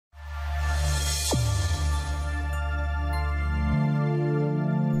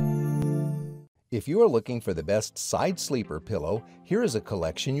If you are looking for the best side sleeper pillow, here is a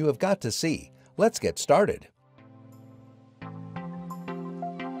collection you have got to see. Let's get started.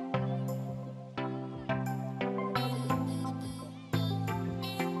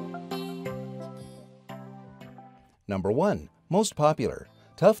 Number 1. Most popular.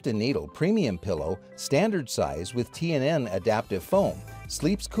 Tuft & Needle Premium Pillow, standard size with T&N adaptive foam,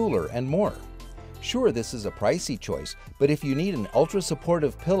 sleeps cooler and more. Sure, this is a pricey choice, but if you need an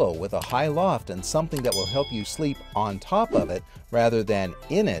ultra-supportive pillow with a high loft and something that will help you sleep on top of it rather than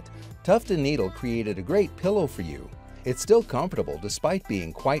in it, Tuft & Needle created a great pillow for you. It's still comfortable despite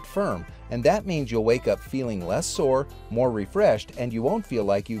being quite firm, and that means you'll wake up feeling less sore, more refreshed, and you won't feel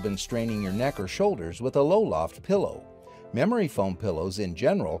like you've been straining your neck or shoulders with a low-loft pillow. Memory foam pillows in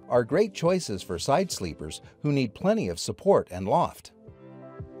general are great choices for side sleepers who need plenty of support and loft.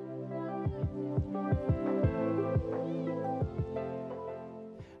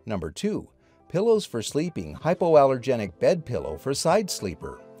 Number 2. Pillows for Sleeping Hypoallergenic Bed Pillow for Side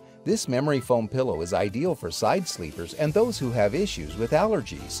Sleeper. This memory foam pillow is ideal for side sleepers and those who have issues with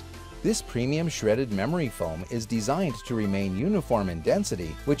allergies. This premium shredded memory foam is designed to remain uniform in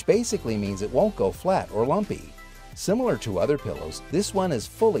density, which basically means it won't go flat or lumpy. Similar to other pillows, this one is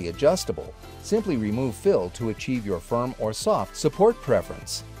fully adjustable. Simply remove fill to achieve your firm or soft support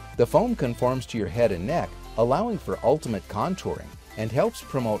preference. The foam conforms to your head and neck, allowing for ultimate contouring, and helps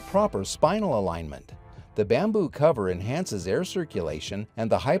promote proper spinal alignment. The bamboo cover enhances air circulation,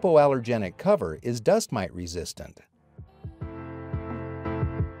 and the hypoallergenic cover is dust mite resistant.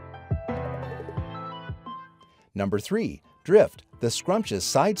 Number 3. Drift, the scrumptious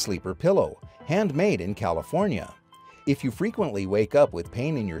side sleeper pillow, handmade in California. If you frequently wake up with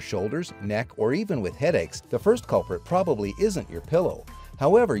pain in your shoulders, neck, or even with headaches, the first culprit probably isn't your pillow.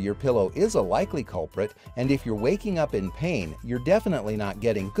 However, your pillow is a likely culprit, and if you're waking up in pain, you're definitely not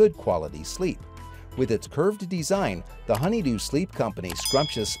getting good quality sleep. With its curved design, the Honeydew Sleep Company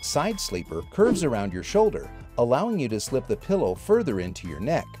Scrumptious Side Sleeper curves around your shoulder, allowing you to slip the pillow further into your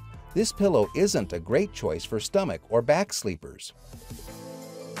neck. This pillow isn't a great choice for stomach or back sleepers.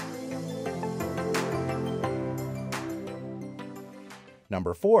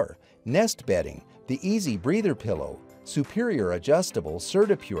 Number 4. Nest Bedding, the Easy Breather Pillow, Superior Adjustable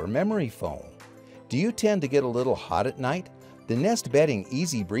Certipure Memory Foam. Do you tend to get a little hot at night? The Nest Bedding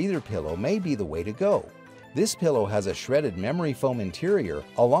Easy Breather Pillow may be the way to go. This pillow has a shredded memory foam interior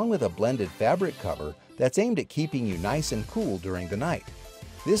along with a blended fabric cover that's aimed at keeping you nice and cool during the night.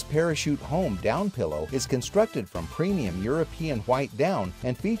 This Parachute Home down pillow is constructed from premium European white down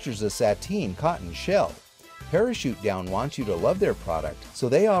and features a sateen cotton shell. Parachute Down wants you to love their product, so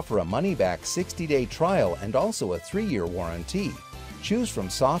they offer a money-back 60-day trial and also a 3-year warranty. Choose from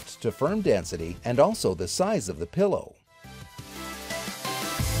soft to firm density and also the size of the pillow.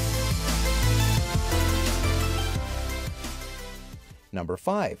 Number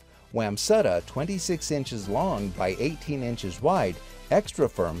 5. Wamsutta 26 inches long by 18 inches wide Extra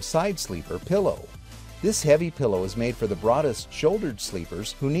Firm Side Sleeper Pillow. This heavy pillow is made for the broadest shouldered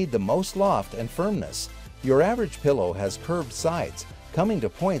sleepers who need the most loft and firmness. Your average pillow has curved sides, coming to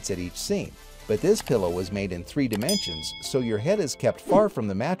points at each seam, but this pillow was made in 3 dimensions, so your head is kept far from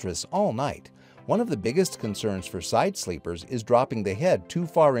the mattress all night. One of the biggest concerns for side sleepers is dropping the head too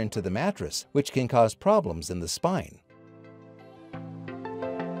far into the mattress, which can cause problems in the spine.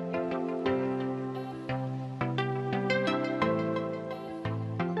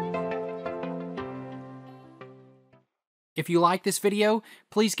 If you like this video,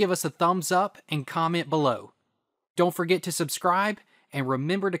 please give us a thumbs up and comment below. Don't forget to subscribe and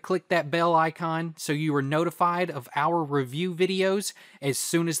remember to click that bell icon so you are notified of our review videos as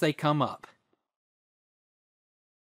soon as they come up.